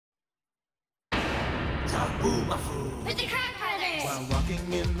zoboomafoo. With the Kratts brothers. While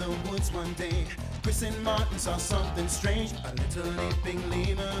walking in the woods one day, Chris and Martin saw something strange. A little leaping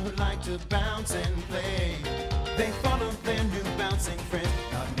lemur who liked to bounce and play. They followed their new bouncing friend,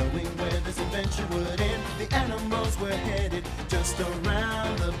 not knowing where this adventure would end. The animals were headed just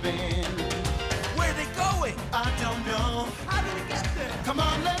around the bend. Where are they going? I don't know. How did we get there? Come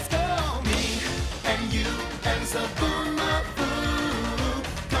on, let's go. Me and you and zoboomafoo.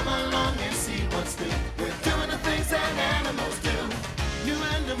 Come along and see what's new. We're doing the things that animals do. New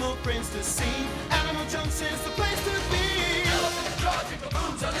animal friends to see. Animal Junction's the place to be. Elephants charging,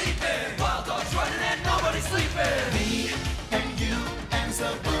 baboons are leaping, wild dogs running and nobody's sleeping. Me and you and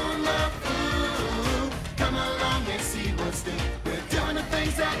zoboomafoo. Come along and see what's new. We're doing the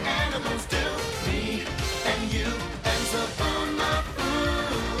things that animals do. Me and you and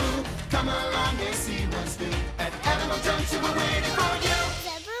zoboomafoo. Come along and see what's new. At Animal Junction, we're waiting for you.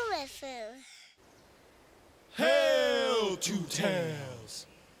 Zoboomafoo. Hail, Two Tails!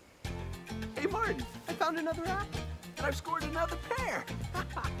 Hey, Martin, I found another apple, and I've scored another pear.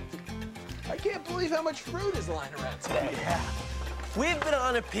 I can't believe how much fruit is lying around today. Yeah. We've been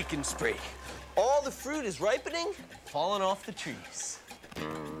on a picking spree. All the fruit is ripening, falling off the trees.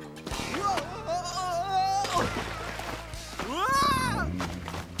 Whoa!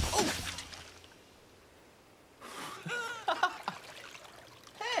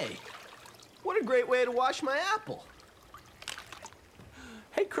 Hey, what a great way to wash my apple.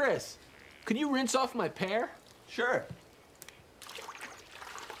 Hey, Chris, could you rinse off my pear? Sure.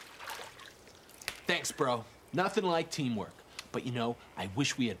 Thanks, bro. Nothing like teamwork. But you know, I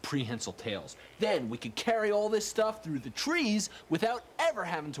wish we had prehensile tails. Then we could carry all this stuff through the trees without ever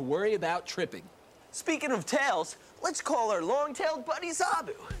having to worry about tripping. Speaking of tails, let's call our long-tailed buddy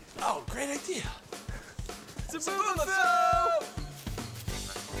Zabu. Oh, great idea. Zoboomafoo!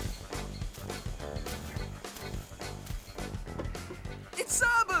 It's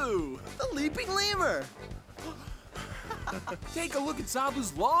Zabu, The leaping lemur. Take a look at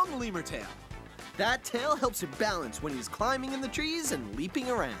Zabu's long lemur tail. That tail helps him balance when he's climbing in the trees and leaping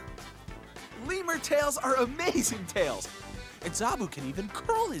around. Lemur tails are amazing tails. And Zabu can even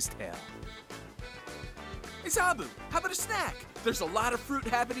curl his tail. Hey, Zabu, how about a snack? There's a lot of fruit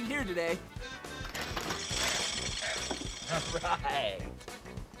happening here today. Right.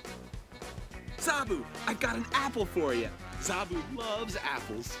 Zabu, I got an apple for you. Zabu loves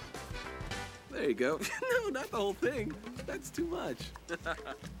apples. There you go. No, not the whole thing. That's too much.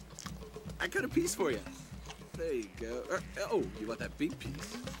 I cut a piece for you. There you go. Oh, you want that big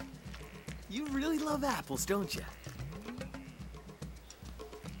piece? You really love apples, don't you?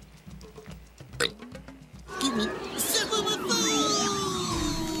 Give me zoboomafoo!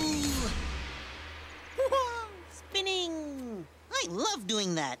 Spinning! I love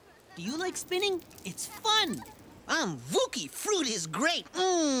doing that. Do you like spinning? It's fun. Vookie. Fruit is great.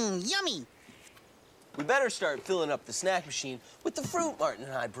 Yummy. We better start filling up the snack machine with the fruit Martin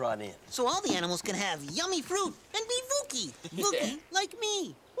and I brought in. So all the animals can have yummy fruit and be Vookie. Vookie like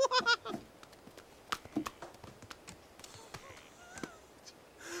me.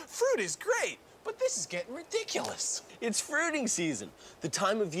 Fruit is great, but this is getting ridiculous. It's fruiting season, the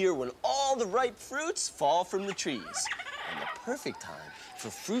time of year when all the ripe fruits fall from the trees. And the perfect time for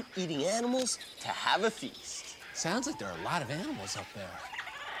fruit-eating animals to have a feast. Sounds like there are a lot of animals up there.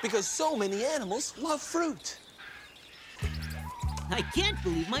 Because so many animals love fruit. I can't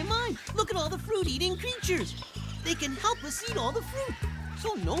believe my mind. Look at all the fruit-eating creatures. They can help us eat all the fruit.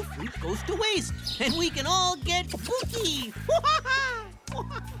 So no fruit goes to waste. And we can all get Vookie.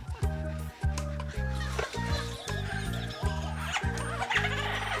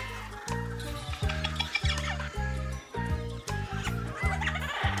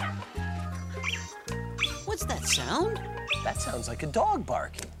 What's that sound? That sounds like a dog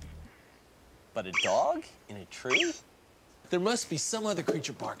barking. But a dog in a tree? There must be some other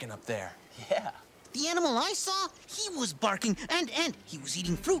creature barking up there. Yeah. The animal I saw, he was barking and he was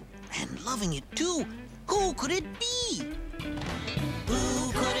eating fruit and loving it too. Who could it be?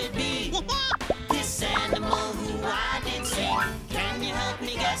 Who could it be? This animal who I did see. Can you help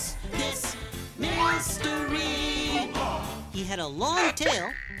me guess this mystery? He had a long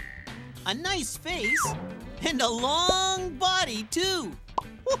tail, a nice face, and a long body too.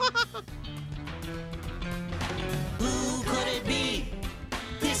 Who could it be?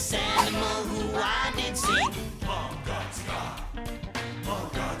 This animal who I did see.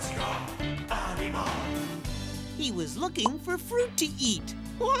 He was looking for fruit to eat.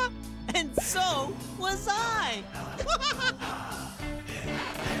 And so was I.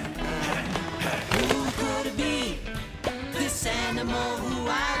 Who could it be? This animal who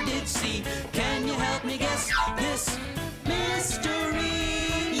I did see. Can you help me guess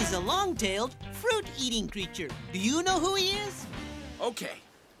two-tailed, fruit-eating creature. Do you know who he is? Okay.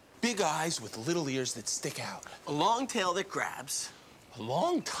 Big eyes with little ears that stick out. A long tail that grabs. A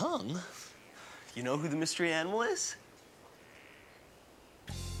long tongue. You know who the mystery animal is?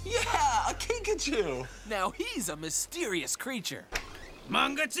 Yeah, a kinkajou. Now he's a mysterious creature.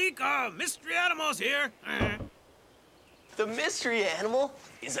 Mangatsika, mystery animals here. The mystery animal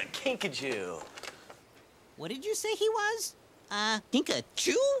is a kinkajou. What did you say he was?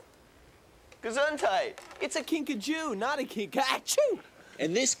 Kinkajou? Gesundheit. It's a kinkajou, not a kinkajou.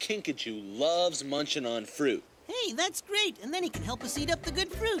 And this kinkajou loves munching on fruit. Hey, that's great. And then he can help us eat up the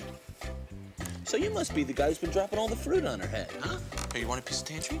good fruit. So you must be the guy who's been dropping all the fruit on her head, huh? Here, you want a piece of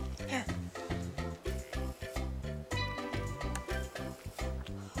tangerine? Here.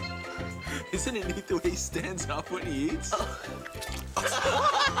 Isn't it neat the way he stands up when he eats?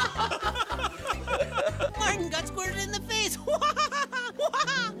 Martin got squirted in the face.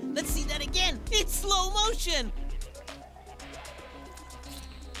 Let's see that again. It's slow motion.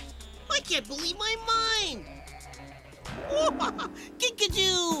 I can't believe my mind.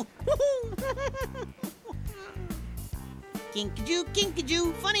 Kinkajou! Kinkajou,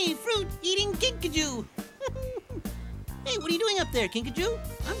 kinkajou, funny fruit eating kinkajou. Hey, what are you doing up there, kinkajou?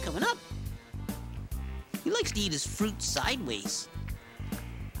 I'm coming up. He likes to eat his fruit sideways.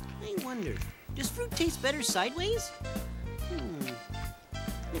 I wonder, does fruit taste better sideways?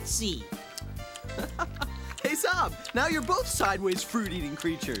 Let's see. Hey, Zob, now you're both sideways fruit-eating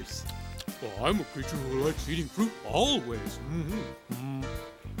creatures. Well, I'm a creature who likes eating fruit always.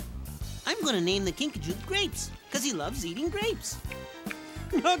 I'm gonna name the kinkajou Grapes, because he loves eating grapes.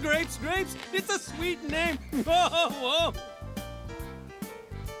 Grapes, grapes. It's a sweet name. Whoa.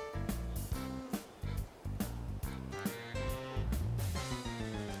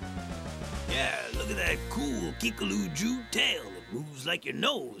 Yeah, look at that cool kinkajou tail. It moves like your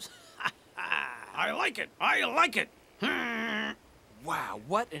nose. I like it. I like it. Wow,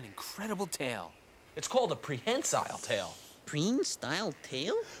 what an incredible tail. It's called a prehensile tail. Prehensile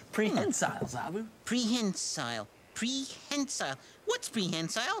tail? Prehensile, Zabu. Prehensile. Prehensile. What's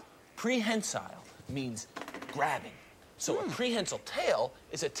prehensile? Prehensile means grabbing. So a prehensile tail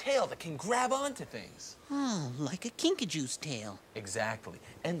is a tail that can grab onto things. Oh, like a kinkajou's tail. Exactly.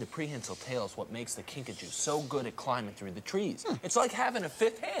 And the prehensile tail is what makes the kinkajou so good at climbing through the trees. It's like having a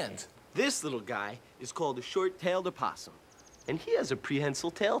fifth hand. This little guy is called a short-tailed opossum. And he has a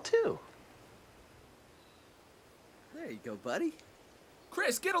prehensile tail, too. There you go, buddy.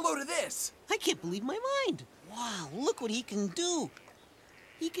 Chris, get a load of this. I can't believe my mind. Wow, look what he can do.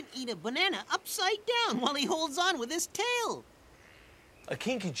 He can eat a banana upside down while he holds on with his tail. A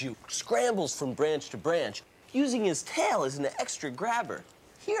kinkajou scrambles from branch to branch, using his tail as an extra grabber.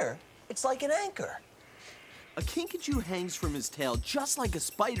 Here, it's like an anchor. A kinkajou hangs from his tail just like a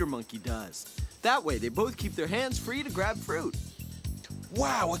spider monkey does. That way, they both keep their hands free to grab fruit.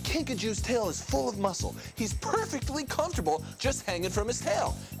 Wow, a kinkajou's tail is full of muscle. He's perfectly comfortable just hanging from his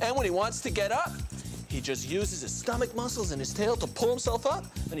tail. And when he wants to get up, he just uses his stomach muscles and his tail to pull himself up,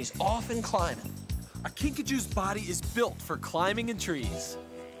 and he's off and climbing. A kinkajou's body is built for climbing in trees.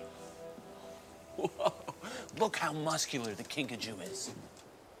 Whoa, look how muscular the kinkajou is.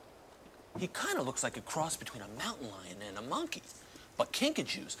 He kind of looks like a cross between a mountain lion and a monkey. But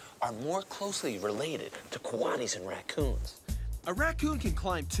kinkajous are more closely related to coatis and raccoons. A raccoon can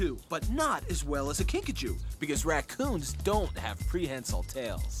climb too, but not as well as a kinkajou, because raccoons don't have prehensile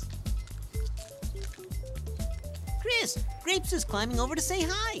tails. Chris, Grapes is climbing over to say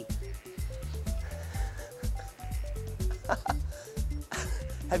hi.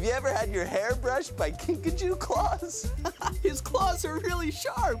 Have you ever had your hair brushed by kinkajou claws? His claws are really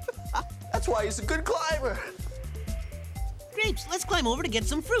sharp. That's why he's a good climber. Grapes, let's climb over to get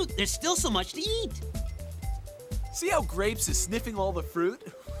some fruit. There's still so much to eat. See how Grapes is sniffing all the fruit?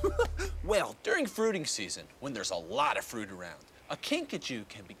 Well, during fruiting season, when there's a lot of fruit around, a kinkajou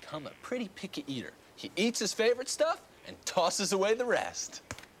can become a pretty picky eater. He eats his favorite stuff and tosses away the rest.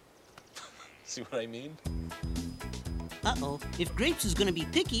 See what I mean? Uh-oh, if Grapes is gonna be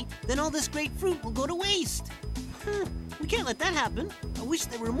picky, then all this great fruit will go to waste. We can't let that happen. I wish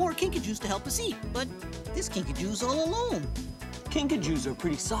there were more kinkajous to help us eat, but this kinkajou's all alone. Kinkajous are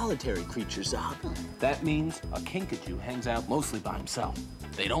pretty solitary creatures, Zob. That means a kinkajou hangs out mostly by himself.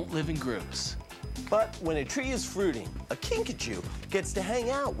 They don't live in groups. But when a tree is fruiting, a kinkajou gets to hang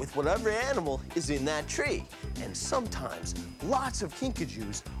out with whatever animal is in that tree. And sometimes, lots of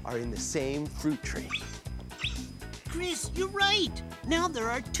kinkajous are in the same fruit tree. Chris, you're right. Now there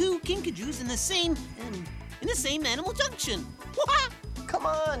are two kinkajous in the same animal junction. Come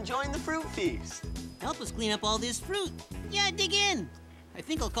on, join the fruit feast. Help us clean up all this fruit. Yeah, dig in. I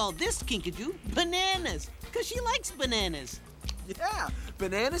think I'll call this kinkajou Bananas, because she likes bananas. Yeah,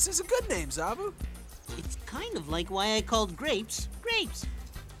 Bananas is a good name, Zabu. It's kind of like why I called grapes grapes,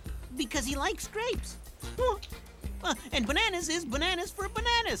 because he likes grapes. And bananas is bananas for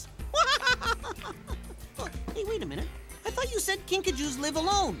bananas. Hey, wait a minute. I thought you said kinkajous live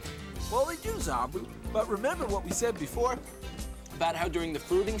alone. Well, they do, Zabu. But remember what we said before about how during the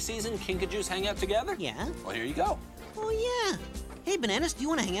fruiting season, kinkajous hang out together? Yeah? Well, here you go. Oh, yeah. Hey, Bananas, do you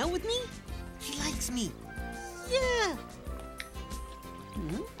want to hang out with me? She likes me. Yeah.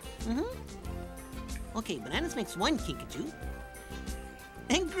 Okay, Bananas makes one kinkajou.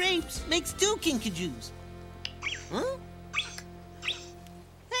 And Grapes makes two kinkajous. Huh?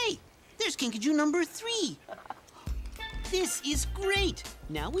 Hey, there's kinkajou number 3. This is great.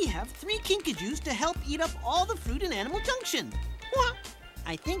 Now we have 3 kinkajous to help eat up all the fruit in Animal Junction.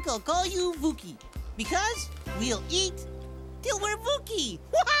 I think I'll call you Vuki, because we'll eat till we're Vuki.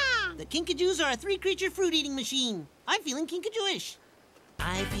 The kinkajous are a 3-creature fruit-eating machine. I'm feeling kinkajouish.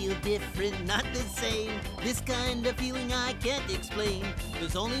 I feel different, not the same. This kind of feeling I can't explain.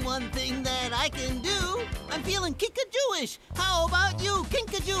 There's only one thing that I can do. I'm feeling kinkajouish. How about you,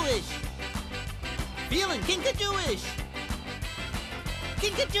 kinkajouish? Feeling kinkajouish.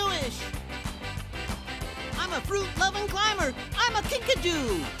 Kinkajouish. I'm a fruit-loving climber. I'm a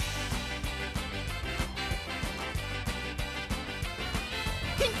kinkajou.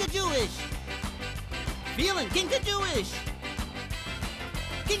 Kinkajouish. Feeling kinkajouish.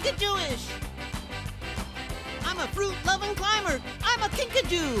 Kinkajouish. I'm a fruit-loving climber. I'm a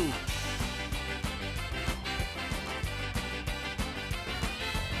kinkajou.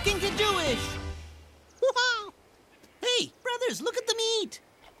 Kinkajouish. Wow. Hey, brothers, look at them eat.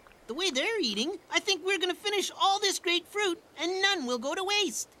 The way they're eating, I think we're gonna finish all this great fruit and none will go to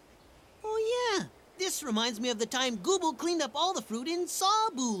waste. Oh yeah, this reminds me of the time Gooble cleaned up all the fruit in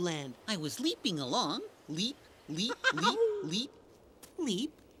Sawboo Land. I was leaping along, leap, leap, leap, leap,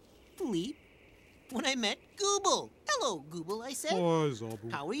 leap, leap, when I met Gooble. Hello, Gooble, I said. Hi, Zabu.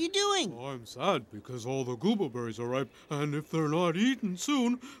 How are you doing? I'm sad because all the goobleberries are ripe, and if they're not eaten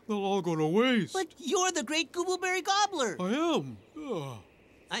soon, they'll all go to waste. But you're the great Goobleberry gobbler. I am.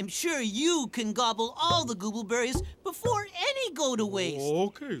 I'm sure you can gobble all the goobleberries before any go to waste.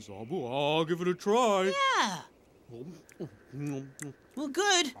 Okay, Zabu, I'll give it a try. Yeah. Well,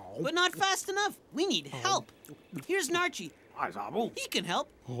 good, but not fast enough. We need help. Here's Narchi. Hi, Zabu. He can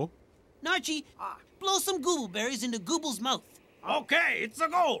help. Huh? Narchi, blow some goobleberries into Gooble's mouth. Okay, it's a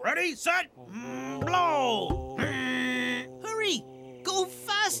go. Ready, set, blow. Hurry! Go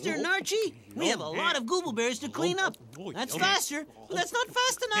faster, Narchi! We have a lot of goobleberries to clean up. That's faster, but that's not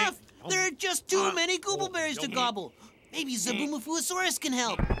fast enough. There are just too many goobleberries to gobble. Maybe zoboomafoo can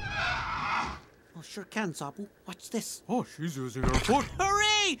help. Oh, sure can, Zabu. Watch this. Oh, she's using her foot.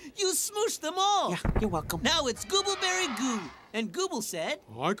 Hooray! You smooshed them all. Yeah, you're welcome. Now it's Goobleberry Goo. And Gooble said...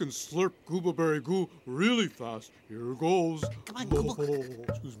 I can slurp goobleberry goo really fast. Here goes. Come on, Gooble.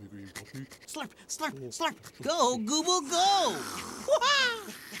 Excuse me, green puppy. Slurp, slurp, slurp. Go, Gooble, go!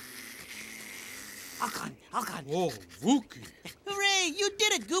 All gone. Oh, Vuki. Hooray! You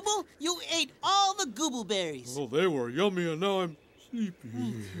did it, Gooble. You ate all the goobleberries. Oh, they were yummy, and now I'm sleepy.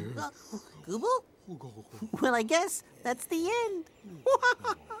 Gooble? Well, I guess that's the end.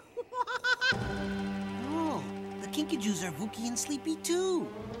 Oh, the kinkajous are Vuki and sleepy too.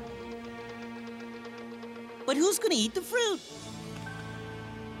 But who's gonna eat the fruit?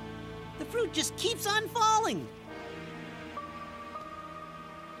 The fruit just keeps on falling.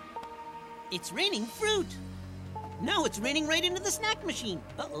 It's raining fruit. Now it's raining right into the snack machine.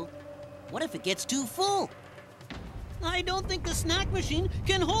 Uh-oh. What if it gets too full? I don't think the snack machine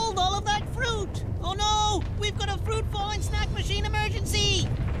can hold all of that fruit. Oh no, we've got a fruit falling snack machine emergency.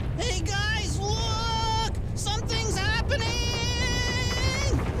 Hey guys, look! Something's happening!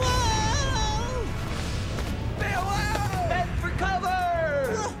 Whoa! Head for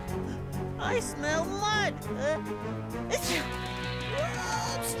cover! I smell mud. I'm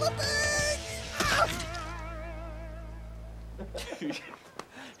slipping!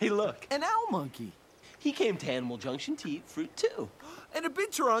 Hey, look, an owl monkey. He came to Animal Junction to eat fruit, too. And a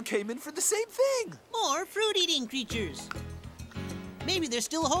binturong came in for the same thing. More fruit-eating creatures. Maybe there's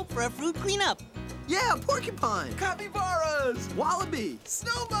still hope for a fruit cleanup. Yeah, porcupine, capybaras, wallaby,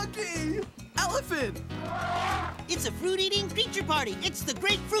 snow monkey, elephant. It's a fruit-eating creature party. It's the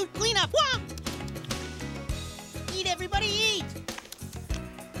great fruit cleanup. Wah! Eat, everybody, eat.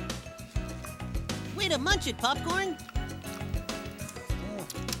 Way to munch it, Popcorn.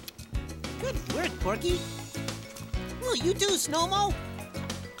 Good work, Porky. Well, you too, Snowmo.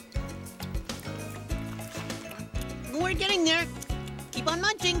 We're getting there. Keep Keep on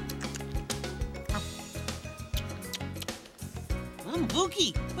munching. I'm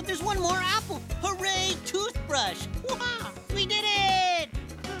Bookie, but there's one more apple. Hooray, toothbrush. Wah! We did it!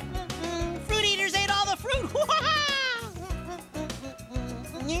 Fruit eaters ate all the fruit.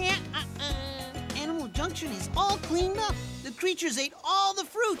 Yeah, Animal Junction is all cleaned up. The creatures ate all the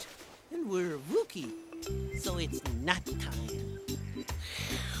fruit. And we're Wookie, so it's nap time.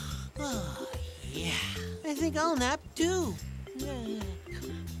 Oh, yeah. I think I'll nap too.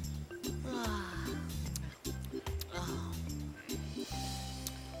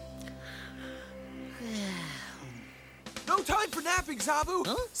 No time for napping, Zabu.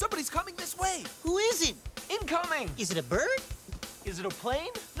 Huh? Somebody's coming this way. Who is it? Incoming! Is it a bird? Is it a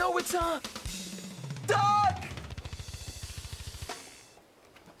plane? No, it's a duck!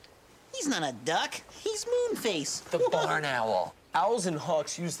 He's not a duck. He's Moonface. The barn owl. Owls and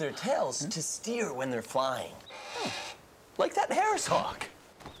hawks use their tails to steer when they're flying. Like that Harris hawk.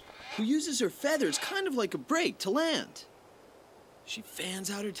 Who uses her feathers kind of like a brake to land. She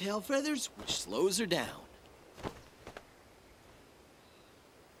fans out her tail feathers, which slows her down.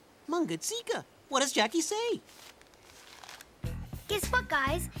 Mungatsika. What does Jackie say? Guess what,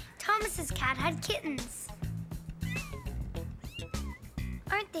 guys? Thomas's cat had kittens.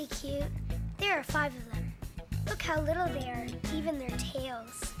 Aren't they cute? There are 5 of them. Look how little they are, even their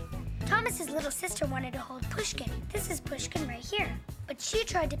tails. Thomas's little sister wanted to hold Pushkin. This is Pushkin right here. But she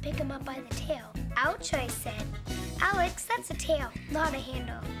tried to pick him up by the tail. Ouch, I said. Alex, that's a tail, not a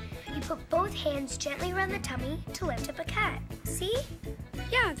handle. You put both hands gently around the tummy to lift up a cat. See?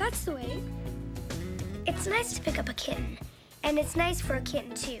 Yeah, that's the way. It's nice to pick up a kitten. And it's nice for a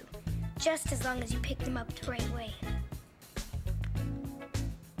kitten, too. Just as long as you pick them up the right way.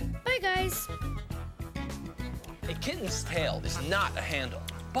 Bye, guys. A kitten's tail is not a handle,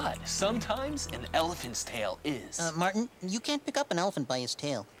 but sometimes an elephant's tail is. Martin, you can't pick up an elephant by his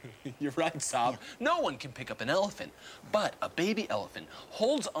tail. You're right, Sob. No one can pick up an elephant, but a baby elephant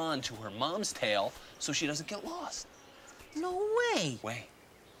holds on to her mom's tail so she doesn't get lost. No way. Wait.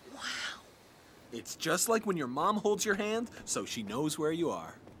 Wow. It's just like when your mom holds your hand, so she knows where you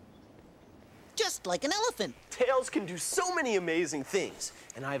are. Just like an elephant. Tails can do so many amazing things.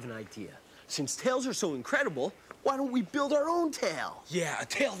 And I have an idea. Since tails are so incredible, why don't we build our own tail? Yeah, a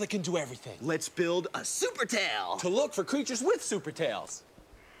tail that can do everything. Let's build a super tail. To look for creatures with super tails.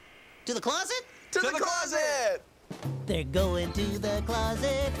 To the closet? To the closet! They're going to the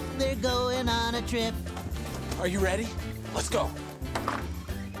closet. They're going on a trip. Are you ready? Let's go.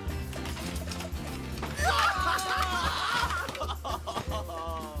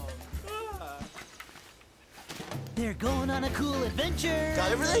 They're going on a cool adventure.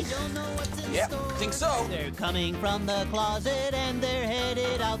 Got everything? They don't know what's in Yeah, store. think so. They're coming from the closet and they're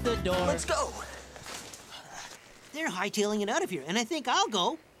headed out the door. Let's go. They're hightailing it out of here, and I think I'll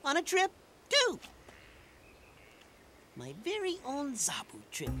go on a trip, too. My very own Zabu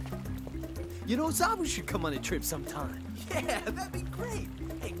trip. You know, Zabu should come on a trip sometime. Yeah, that'd be great.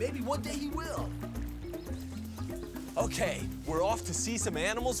 Hey, maybe one day he will. Okay, we're off to see some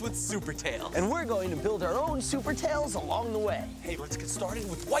animals with super tails. And we're going to build our own super tails along the way. Hey, let's get started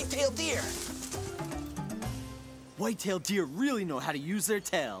with white-tailed deer. White-tailed deer really know how to use their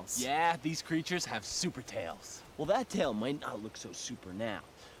tails. Yeah, these creatures have super tails. Well, that tail might not look so super now,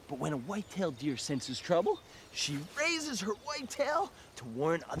 but when a white-tailed deer senses trouble, she raises her white tail to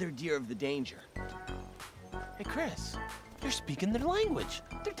warn other deer of the danger. Hey, Chris, they're speaking their language.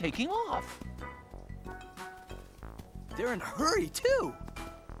 They're taking off. They're in a hurry, too.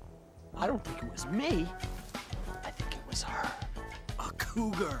 I don't think it was me. I think it was her. A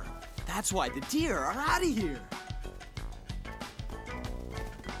cougar. That's why the deer are out of here.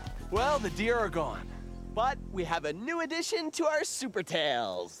 Well, the deer are gone, but we have a new addition to our super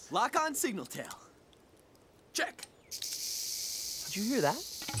tails. Lock on signal tail. Check. Did you hear that?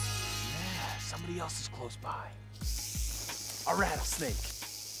 Yeah, somebody else is close by. A rattlesnake.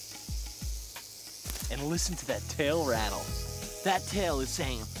 And listen to that tail rattle. That tail is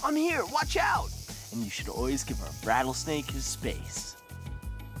saying, I'm here, watch out. And you should always give a rattlesnake his space.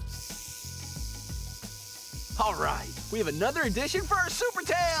 All right, we have another addition for our super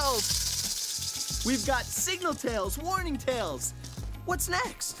tails. We've got signal tails, warning tails. What's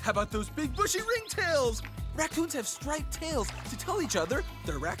next? How about those big bushy ringtails? Raccoons have striped tails to tell each other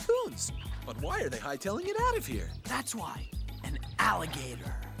they're raccoons. But why are they hightailing it out of here? That's why. An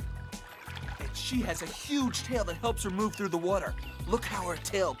alligator. And she has a huge tail that helps her move through the water. Look how her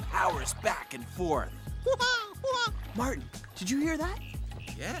tail powers back and forth. Martin, did you hear that?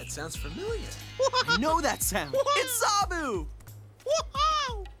 Yeah, it sounds familiar. I know that sound. It's Zabu!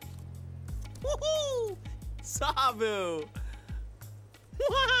 Woohoo! Woohoo! Zabu!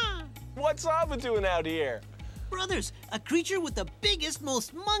 What's Zabu doing out here? Brothers, a creature with the biggest,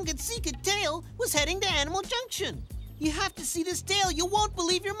 most mungasica tail was heading to Animal Junction. You have to see this tail. You won't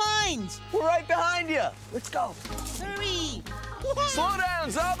believe your minds. We're right behind you. Let's go. Hurry! Slow down,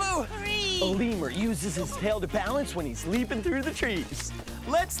 Zabu. Hurry! A lemur uses his tail to balance when he's leaping through the trees.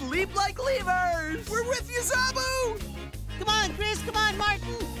 Let's leap like lemurs. We're with you, Zabu! Come on, Chris. Come on,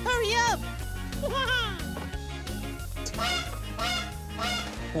 Martin. Hurry up.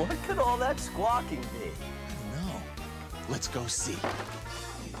 What could all that squawking be? No. Let's go see.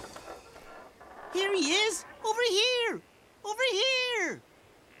 Here he is. Over here. Over here.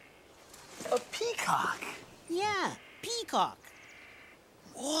 A peacock. Yeah, peacock.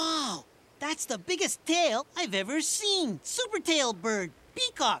 Wow, that's the biggest tail I've ever seen. Super tail bird,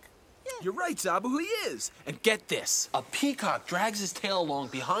 peacock. You're right, Zabu, he is. And get this, a peacock drags his tail along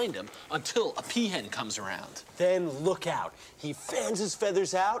behind him until a peahen comes around. Then look out. He fans his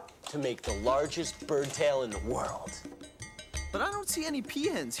feathers out to make the largest bird tail in the world. But I don't see any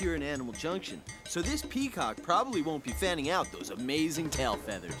peahens here in Animal Junction, so this peacock probably won't be fanning out those amazing tail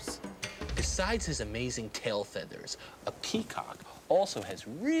feathers. Besides his amazing tail feathers, a peacock also has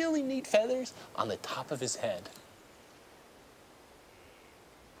really neat feathers on the top of his head.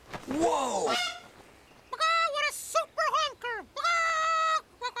 Whoa! What a super honker!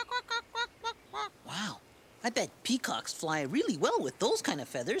 Wow, I bet peacocks fly really well with those kind of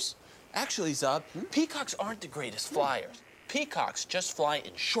feathers. Actually, Zab, peacocks aren't the greatest flyers. Peacocks just fly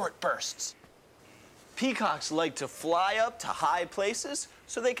in short bursts. Peacocks like to fly up to high places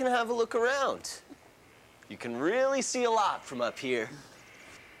so they can have a look around. You can really see a lot from up here.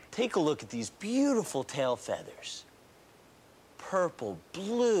 Take a look at these beautiful tail feathers. Purple,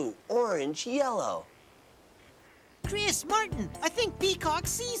 blue, orange, yellow. Chris, Martin, I think peacock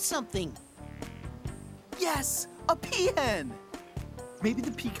sees something. Yes, a peahen! Maybe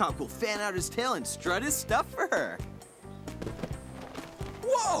the peacock will fan out his tail and strut his stuff for her.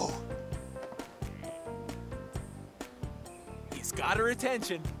 Whoa! He's got her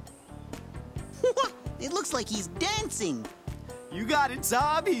attention. It looks like he's dancing. You got it,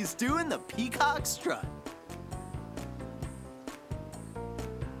 Zob. He's doing the peacock strut.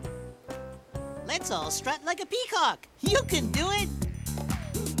 Let's all strut like a peacock. You can do it.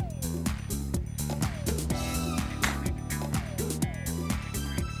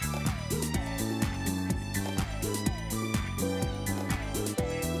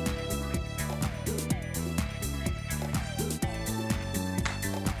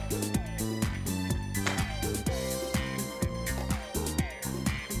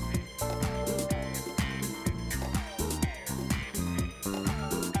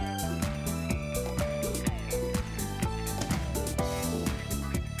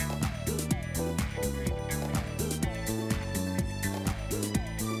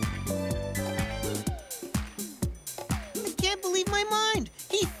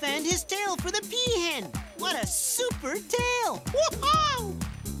 His tail for the peahen. What a super tail! Woohoo!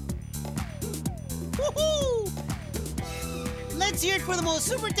 Woohoo! Let's hear it for the most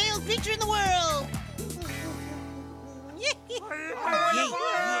super tail creature in the world.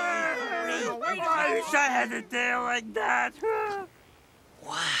 I wish I had a tail like that.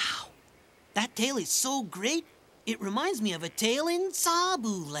 Wow, that tail is so great. It reminds me of a tail in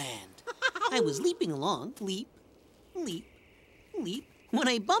Zabu land. I was leaping along, leap, leap, leap, when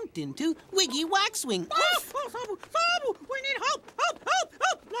I bumped into Wiggy Waxwing. Zabu, we need help! Help! Help!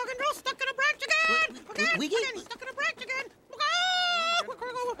 Help! Logan's stuck in a branch again! Wiggy? Stuck in a branch again!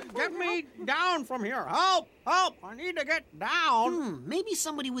 Get me down from here! Help! Help! I need to get down! Maybe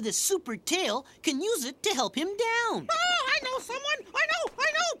somebody with a super tail can use it to help him down. Oh, I know someone! I know!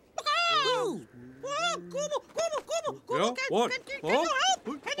 Who? Google, Yeah? What? Can you help?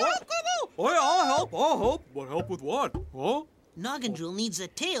 Can you help, Google? Oh, yeah, I'll help. I'll help. But help with what? Huh? Noggindrill needs a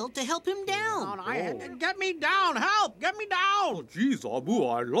tail to help him down. Get me down! Help! Get me down! Geez, Abu,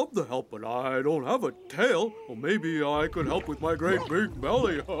 I'd love to help, but I don't have a tail. Well, maybe I could help with my great big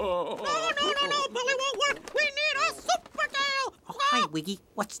belly. No, belly won't work. We need a super tail. Oh, hi, Wiggy.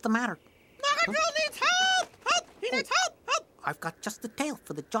 What's the matter? Noggindrill needs help! Help! He needs help! Help! I've got just the tail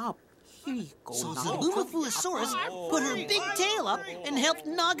for the job. Here you go. So now. zoboomafoo put her big tail up and helped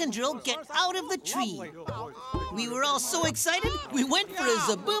Noggindrill get out of the tree. We were all so excited, we went for a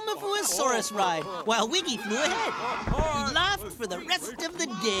zoboomafoo ride while Wiggy flew ahead. We laughed for the rest of the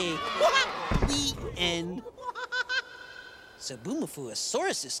day. The end.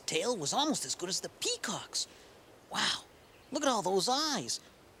 Zoboomafoo tail was almost as good as the peacock's. Wow, look at all those eyes.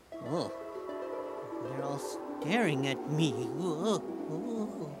 Oh, they're all staring at me.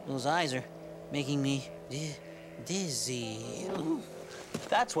 Those eyes are making me dizzy.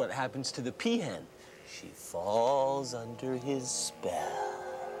 That's what happens to the peahen. She falls under his spell.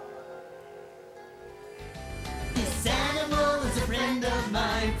 This animal is a friend of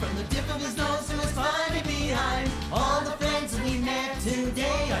mine, from the tip of his nose to his funny behind. All the friends we met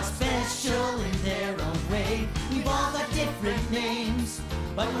today are special in their own way. We've all got different names,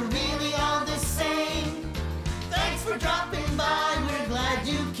 but we're really all the same. Thanks for dropping by, we're glad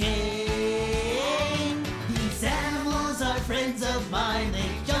you came. These animals are friends of mine. They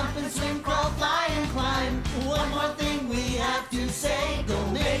jump and swim, crawl, fly and climb. One more thing we have to say, go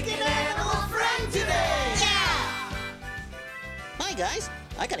make an animal friend today. Yeah! Bye, guys.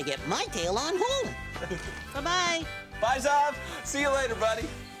 I gotta get my tail on home. Bye-bye. Bye, Zob. See you later, buddy.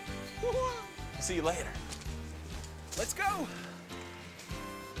 See you later. Let's go.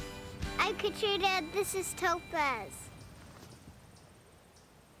 I'm Katrina. This is Topaz.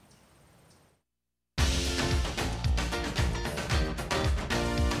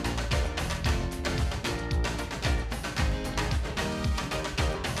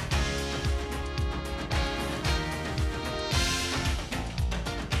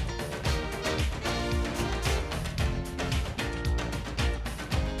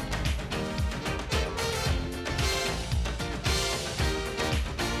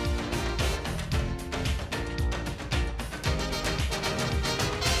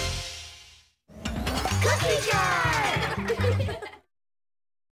 Cookie jar!